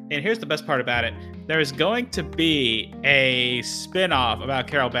 And here's the best part about it. There's going to be a spin-off about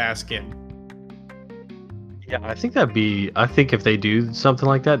Carol Baskin. Yeah, I think if they do something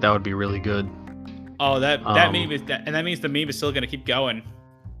like that, that would be really good. Oh, that meme is that, and that means the meme is still going to keep going.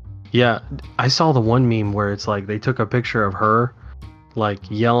 Yeah, I saw the one meme where it's like they took a picture of her like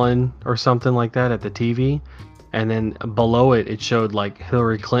yelling or something like that at the TV, and then below it showed like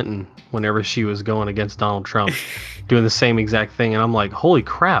Hillary Clinton whenever she was going against Donald Trump doing the same exact thing, and I'm like, holy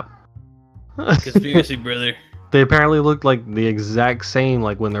crap. Conspiracy, brother. They apparently looked like the exact same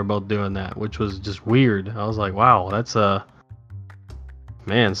like when they're both doing that, which was just weird. I was like, wow, that's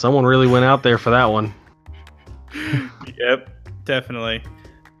man, someone really went out there for that one. Yep, definitely.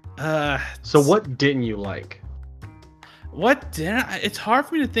 So what didn't you like? What didn't it's hard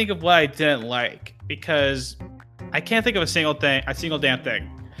for me to think of what I didn't like because I can't think of a single damn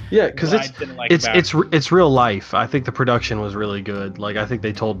thing. Yeah, because it's real life. I think the production was really good. Like I think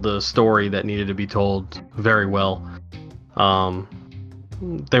they told the story that needed to be told very well.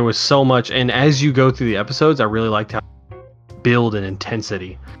 There was so much, and as you go through the episodes, I really liked how they build an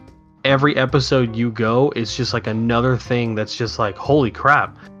intensity. Every episode you go, it's just like another thing that's just like, holy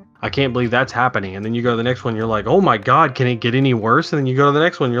crap, I can't believe that's happening. And then you go to the next one, you're like, oh my god, can it get any worse? And then you go to the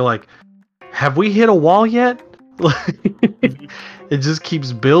next one, you're like, have we hit a wall yet? It just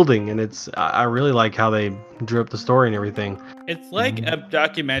keeps building, and I really like how they drew up the story and everything. It's like a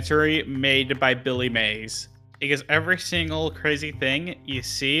documentary made by Billy Mays, because every single crazy thing you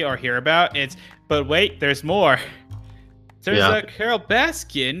see or hear about, but wait, there's more. There's Carol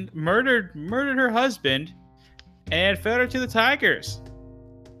Baskin murdered her husband and fed her to the tigers.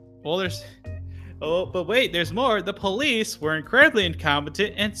 But wait, there's more. The police were incredibly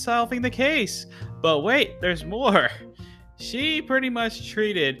incompetent in solving the case. But wait, there's more. She pretty much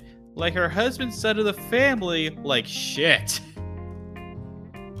treated like her husband's side of the family like shit.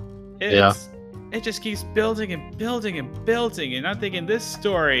 It just keeps building and building and building, and I'm thinking this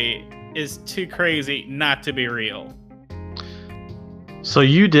story is too crazy not to be real. So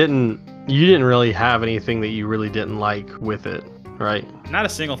you didn't really have anything that you really didn't like with it, right? Not a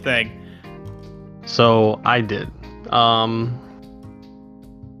single thing. So I did.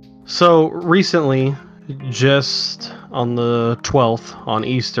 So recently, just on the 12th, on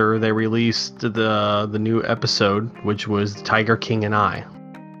Easter, they released the new episode, which was Tiger King and I.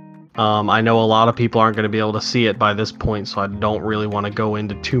 I know a lot of people aren't going to be able to see it by this point, so I don't really want to go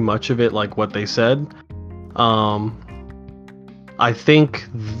into too much of it, like what they said. I think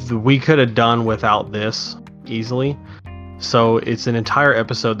we could have done without this easily. So it's an entire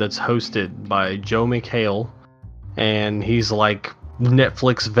episode that's hosted by Joel McHale, and he's like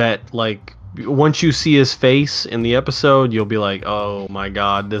Netflix vet. Like once you see his face in the episode, you'll be like, oh my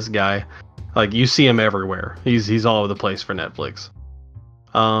god, this guy. Like you see him everywhere. He's all over the place for Netflix.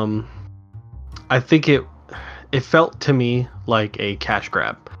 I think it felt to me like a cash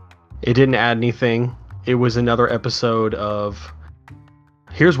grab. It didn't add anything. It was another episode of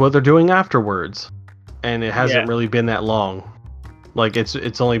here's what they're doing afterwards. And it hasn't really been that long. Like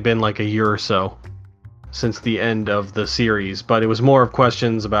it's only been like a year or so since the end of the series, but it was more of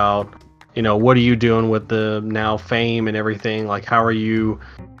questions about, you know, what are you doing with the now fame and everything? Like how are you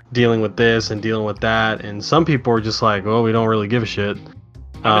dealing with this and dealing with that? And some people are just like, well, we don't really give a shit.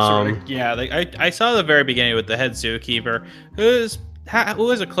 I saw the very beginning with the head zookeeper, who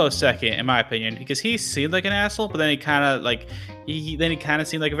was a close second in my opinion, because he seemed like an asshole, but then he kind of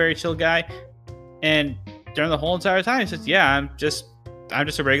seemed like a very chill guy. And during the whole entire time, he says, "Yeah, I'm just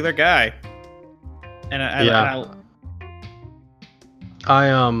a regular guy." And I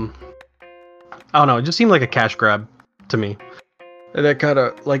don't know. It just seemed like a cash grab to me. And that kind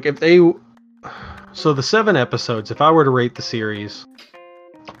of like so the 7 episodes. If I were to rate the series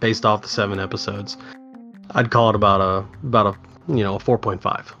based off the 7 episodes, I'd call it about a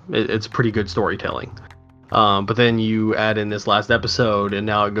 4.5. It's pretty good storytelling. But then you add in this last episode, and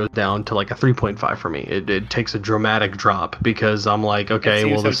now it goes down to like a 3.5 for me. It takes a dramatic drop because I'm like, okay,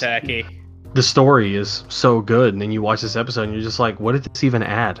 well, the story is so good, and then you watch this episode, and you're just like, what did this even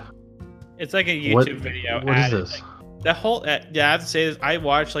add? It's like a YouTube video. What is this? Like, the whole, I have to say this. I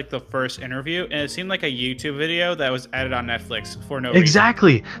watched like the first interview, and it seemed like a YouTube video that was added on Netflix for no reason.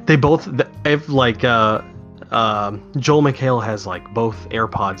 Exactly. They both, Joel McHale has like both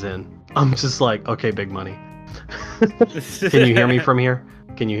AirPods in. I'm just like, okay, big money. Can you hear me from here?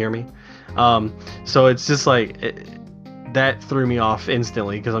 Can you hear me? So it's just like that threw me off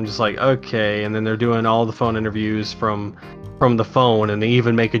instantly because I'm just like, okay. And then they're doing all the phone interviews from the phone, and they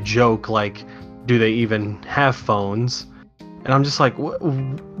even make a joke like, do they even have phones? And I'm just like,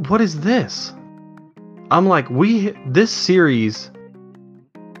 what is this? I'm like, this series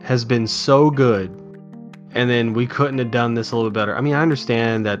has been so good, and then we couldn't have done this a little bit better. I mean, I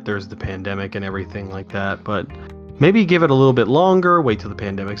understand that there's the pandemic and everything like that, but maybe give it a little bit longer, wait till the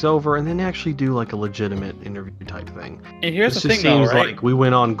pandemic's over, and then actually do like a legitimate interview type thing. And here's It the just thing, though, seems right? like we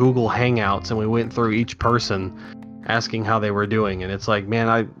went on Google Hangouts and we went through each person asking how they were doing, and it's like,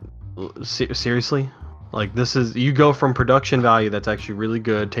 man, seriously? Like, this is, you go from production value that's actually really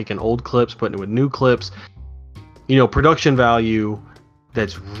good, taking old clips, putting it with new clips, production value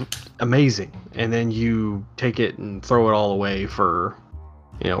that's amazing, and then you take it and throw it all away for,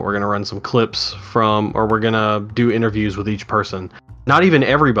 we're gonna run some clips or we're gonna do interviews with each person. Not even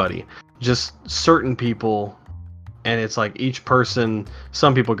everybody, just certain people. And it's like each person,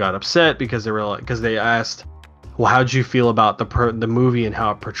 some people got upset because they asked, well, how'd you feel about the movie and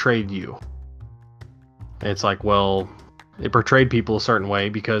how it portrayed you? And it's like, well, it portrayed people a certain way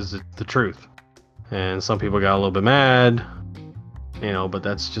because it's the truth. And some people got a little bit mad, but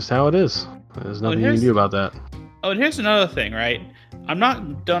that's just how it is. There's nothing you can do about that. Oh, and here's another thing, right? I'm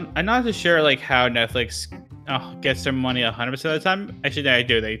not too sure like how Netflix gets their money 100% of the time. Actually, they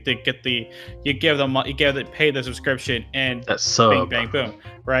do. They get pay the subscription and that sub. Bang bang boom,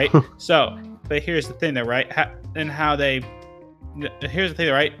 right? So, but here's the thing, though, right? Here's the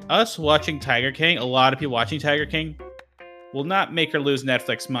thing, right? Us watching Tiger King, a lot of people watching Tiger King will not make or lose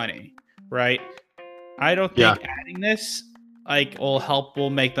Netflix money, right? I don't think adding this will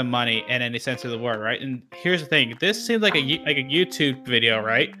make them money in any sense of the word, right? And here's the thing: this seems like a YouTube video,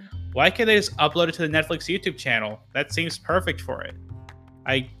 right? Why can't they just upload it to the Netflix YouTube channel? That seems perfect for it.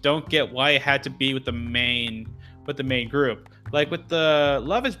 I don't get why it had to be with the main group. Like with the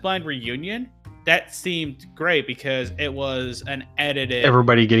Love Is Blind reunion, that seemed great because it was an edited,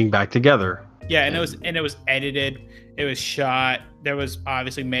 everybody getting back together. Yeah, and it was edited. It was shot. There was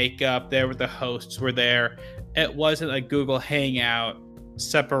obviously makeup. The hosts were there. It wasn't a Google Hangout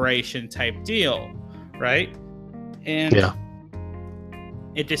separation type deal, right? And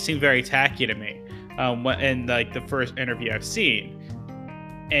it just seemed very tacky to me. In like the first interview I've seen,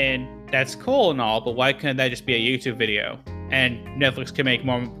 and that's cool and all, but why couldn't that just be a YouTube video? And Netflix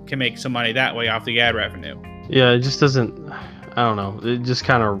can make some money that way off the ad revenue. Yeah, it just doesn't. I don't know. It just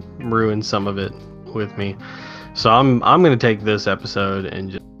kind of ruined some of it with me. So I'm gonna take this episode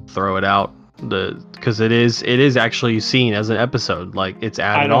and just throw it out, because it is actually seen as an episode. Like, it's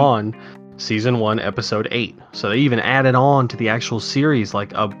added on season 1 episode 8. So they even added on to the actual series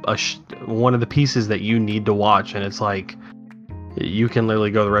like one of the pieces that you need to watch, and it's like you can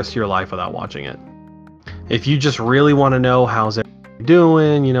literally go the rest of your life without watching it. If you just really want to know how's everybody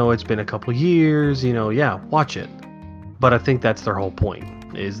doing, it's been a couple years, watch it. But I think that's their whole point,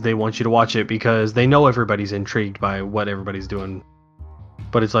 is they want you to watch it because they know everybody's intrigued by what everybody's doing.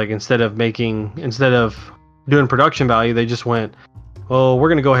 But it's like, instead of doing production value, they just went, well, we're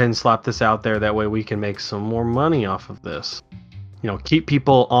going to go ahead and slap this out there. That way we can make some more money off of this. Keep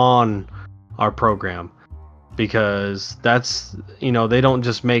people on our program. Because that's, they don't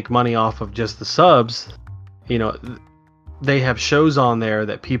just make money off of just the subs. They have shows on there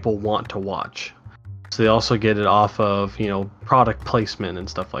that people want to watch. So they also get it off of, product placement and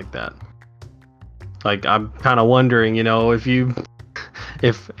stuff like that. Like, I'm kind of wondering, if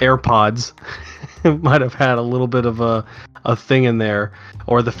AirPods might have had a little bit of a thing in there,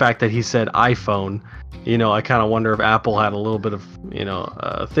 or the fact that he said iPhone, I kind of wonder if Apple had a little bit of,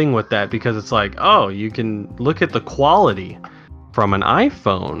 a thing with that, because it's like, oh, you can look at the quality from an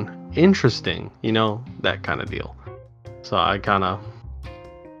iPhone. Interesting, that kind of deal. So I kind of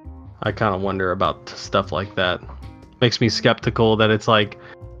wonder about stuff like that. Makes me skeptical that it's like,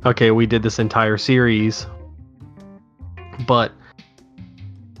 okay, we did this entire series, but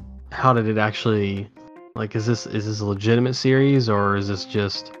how did it actually, like, is this a legitimate series, or is this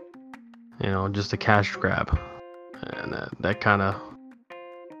just, just a cash grab? And that kind of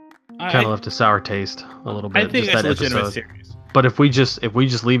left a sour taste a little bit. I think just it's that a legitimate episode. series. But if we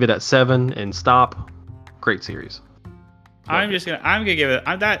just leave it at 7 and stop, great series. I'm gonna give it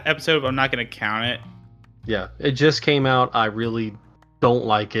that episode. I'm not gonna count it. Yeah, it just came out. I really don't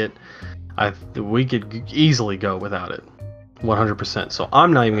like it. We could easily go without it, 100%. So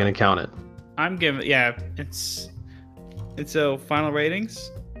I'm not even gonna count it. I'm giving it's so final ratings.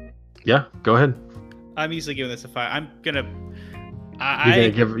 Yeah, go ahead. I'm easily giving this a 5.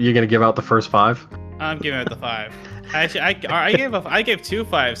 You're gonna give out the first 5? I'm giving it the 5. Actually, I gave 2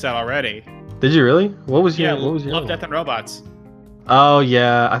 5s out already. Did you really? What was your Love, Death, and Robots. Oh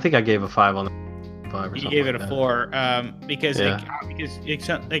yeah, I think I gave a 5 on the 5 or You something. gave it like a 4 because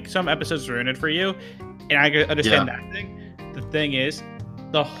some episodes ruined it for you, and I understand that thing. The thing is,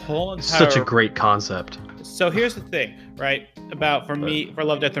 the whole entire such a great concept. So here's the thing, right? For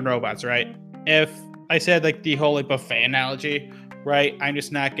Love, Death, and Robots, right? If I said like the whole like buffet analogy, right? I'm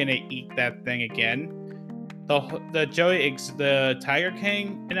just not gonna eat that thing again. The Tiger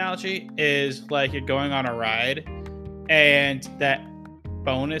King analogy is like you're going on a ride, and that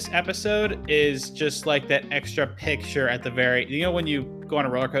bonus episode is just like that extra picture at the very, when you go on a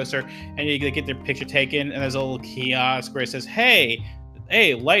roller coaster and you get your picture taken, and there's a little kiosk where it says, hey,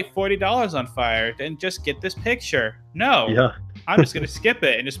 light $40 on fire, and just get this picture. No, yeah, I'm just gonna skip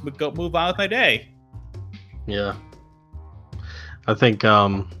it and just move on with my day. Yeah, I think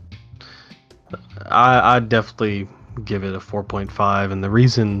I'd definitely give it a 4.5, and the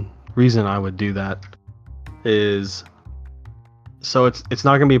reason I would do that is so it's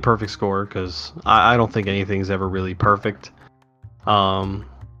not gonna be a perfect score because I don't think anything's ever really perfect.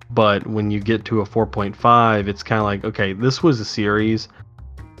 But when you get to a 4.5, it's kind of like, okay, this was a series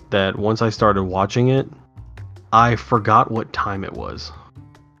that once I started watching it, I forgot what time it was.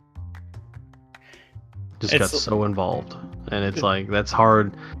 Just got so involved, and it's like that's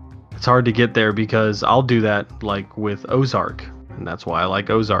hard. It's hard to get there because I'll do that like with Ozark, and that's why I like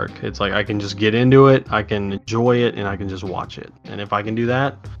Ozark. It's like I can just get into it, I can enjoy it, and I can just watch it. And if I can do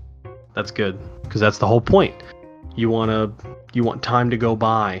that, that's good because that's the whole point. You want time to go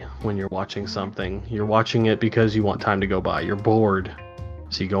by when you're watching something. You're watching it because you want time to go by. You're bored,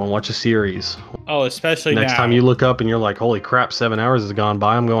 so you go and watch a series. Oh, especially next time you look up and you're like, holy crap, 7 hours has gone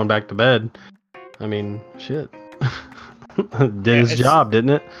by. I'm going back to bed. I mean, shit. Did his job, didn't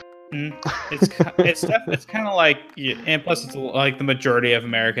it? It's kind of like, and plus it's like the majority of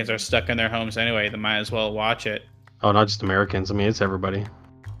Americans are stuck in their homes anyway. They might as well watch it. Oh, not just Americans. I mean, it's everybody.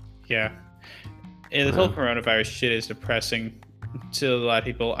 Yeah. The whole coronavirus shit is depressing to a lot of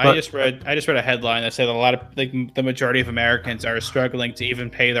people. I just read a headline that said a lot of the majority of Americans are struggling to even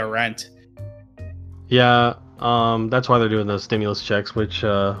pay their rent. Yeah, that's why they're doing those stimulus checks, which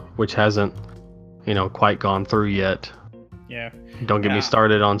hasn't, quite gone through yet. Yeah. Don't get me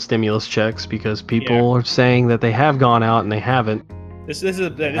started on stimulus checks because people are saying that they have gone out and they haven't. This is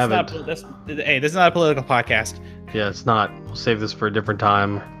not a political podcast. Yeah, it's not. We'll save this for a different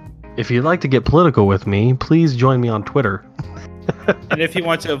time. If you'd like to get political with me, please join me on Twitter. And if you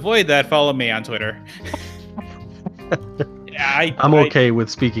want to avoid that, follow me on Twitter. I'm okay with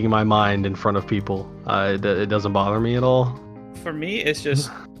speaking my mind in front of people. It doesn't bother me at all. For me, it's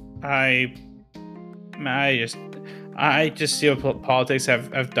just I just see what politics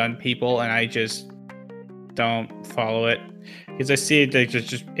have done people, and I just don't follow it because I see it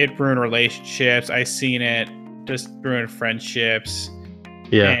just it ruined relationships. I seen it just ruin friendships.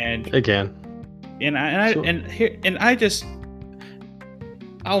 Yeah, and it can.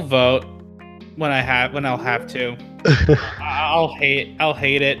 I'll vote when I'll have to. I'll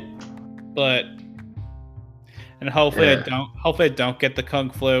hate it, but hopefully I don't get the Kung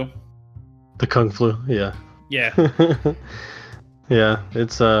Flu. The Kung Flu, yeah. Yeah. Yeah,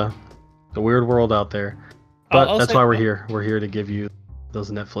 it's a weird world out there. But that's why we're here. We're here to give you those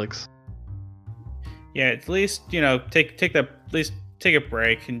Netflix. Yeah, at least, take a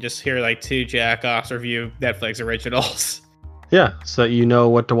break and just hear like 2 jack-offs review Netflix originals. Yeah, so you know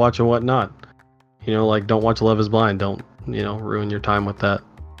what to watch and what not. Like don't watch Love is Blind. Don't, ruin your time with that.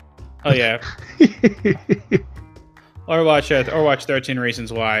 Oh yeah. or watch 13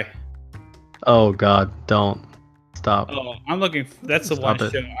 Reasons Why. Oh god, don't. Stop. Oh, that's the one show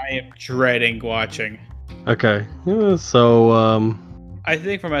I am dreading watching. Okay. So I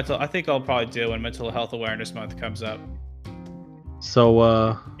think I'll probably do when Mental Health Awareness Month comes up. So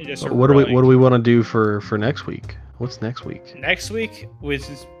what do we want to do for next week? What's next week? Next week,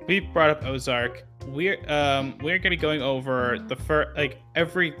 we brought up Ozark. We're gonna be going over the first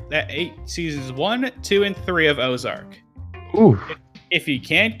 8 seasons 1, 2, and 3 of Ozark. Ooh. If you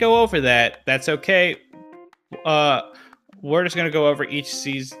can't go over that, that's okay. We're just gonna go over each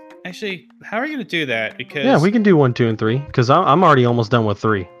season. Actually, how are we gonna do that? Because we can do 1, 2, and 3. Because I'm already almost done with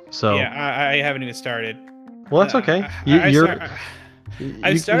 3. So yeah, I haven't even started. Well, that's okay. You can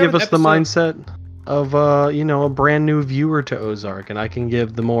give us the mindset of a brand new viewer to Ozark, and I can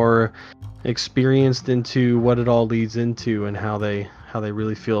give the more experienced into what it all leads into and how they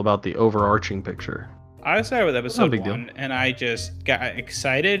really feel about the overarching picture. I started with episode 1, and I just got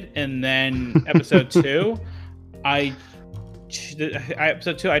excited, and then episode 2, I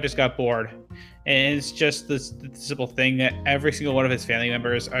episode 2, I just got bored, and it's just this simple thing that every single one of his family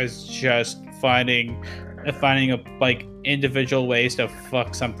members is just finding a like individual ways to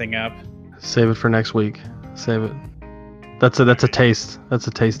fuck something up. Save it for next week. Save it. That's a taste. That's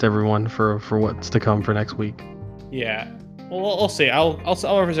a taste, everyone, for what's to come for next week. Yeah. Well, we'll see. I'll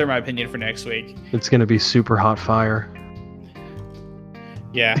reserve my opinion for next week. It's gonna be super hot fire.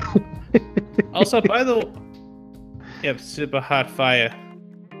 Yeah. Also, by the yep, super hot fire.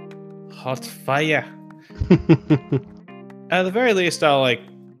 Hot fire. At the very least, I'll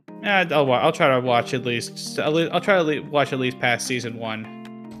try to watch at least. I'll try to watch at least past season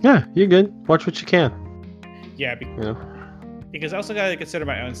 1. Yeah, you're good. Watch what you can. Yeah. Because I also gotta consider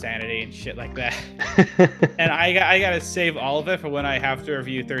my own sanity and shit like that. And I gotta save all of it for when I have to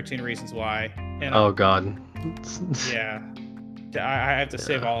review 13 Reasons Why. And oh God. Yeah. I have to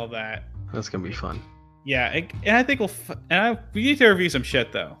save all of that. That's gonna be fun. Yeah, and I think we need to review some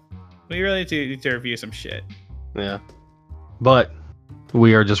shit though. We really need to review some shit. Yeah. But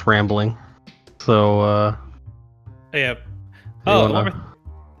we are just rambling. So yeah. One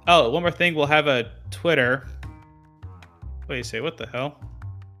more thing. We'll have a Twitter. What do you say? What the hell?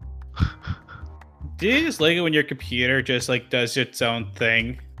 Do you just like it when your computer just like does its own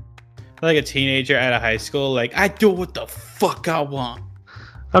thing? Like a teenager at a high school, like I do what the fuck I want.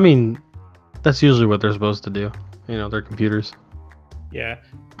 I mean, that's usually what they're supposed to do. You know, they're computers. Yeah.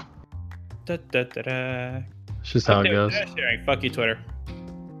 Da, da, da, da. It's just how it goes. Sharing. Fuck you, Twitter.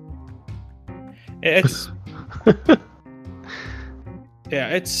 It's yeah,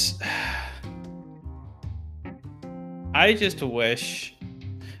 it's. I just wish.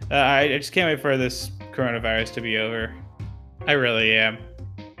 I just can't wait for this coronavirus to be over. I really am.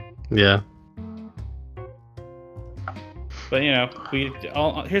 Yeah. But you know,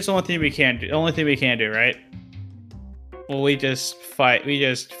 here's the only thing we can do. The only thing we can do, right? Well, we just fight. We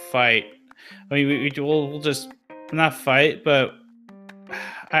just fight. I mean, we'll just not fight, but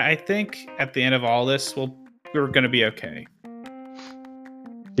I think at the end of all this, we're gonna be okay.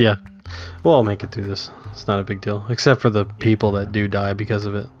 Yeah. We'll all make it through this. It's not a big deal, except for the people that do die because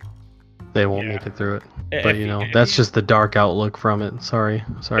of it. They won't make it through it. But you know, that's just the dark outlook from it. Sorry,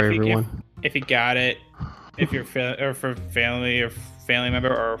 everyone. If you got it, if your family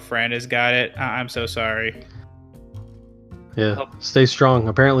member or friend has got it, I'm so sorry. Yeah, stay strong.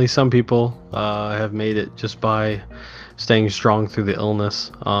 Apparently, some people have made it just by staying strong through the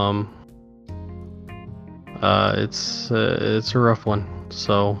illness. It's a rough one.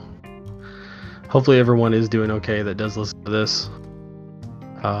 So hopefully everyone is doing okay that does listen to this.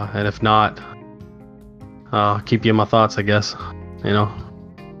 And if not, I'll keep you in my thoughts, I guess. You know,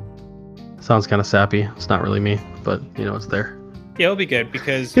 sounds kind of sappy. It's not really me, but you know, it's there. Yeah, it'll be good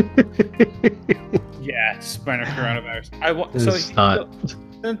because yeah, spinal coronavirus.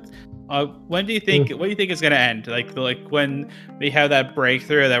 When do you think? What do you think is gonna end? Like when we have that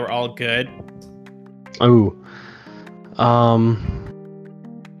breakthrough that we're all good. Oh,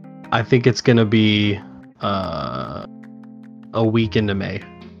 I think it's gonna be a week into May.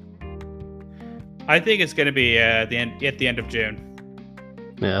 I think it's gonna be at the end of June.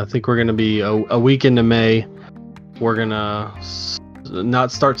 Yeah, I think we're gonna be a week into May. We're gonna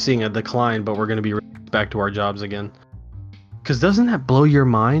not start seeing a decline, but we're gonna be back to our jobs again. Because doesn't that blow your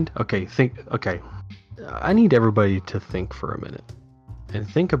mind? Okay, I need everybody to think for a minute and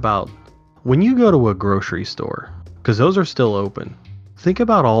think about when you go to a grocery store, because those are still open. Think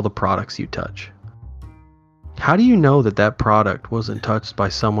about all the products you touch. How do you know that product wasn't touched by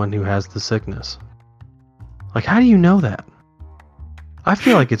someone who has the sickness? Like, how do you know that? I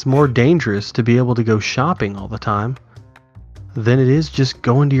feel like it's more dangerous to be able to go shopping all the time than it is just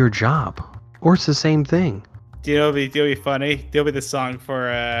going to your job. Or it's the same thing. Do you know what'll be funny? There'll be the song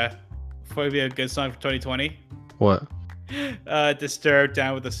it'll be a good song for 2020. What? Disturbed,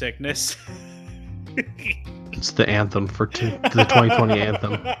 Down with the Sickness. It's the anthem for the 2020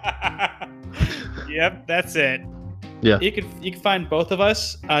 anthem. Yep, that's it. Yeah. You can find both of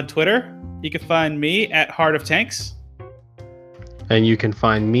us on Twitter. You can find me at Heart of Tanks. And you can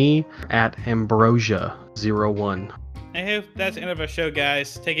find me at Ambrosia01. I hope that's the end of our show,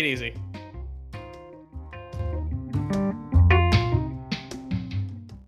 guys. Take it easy.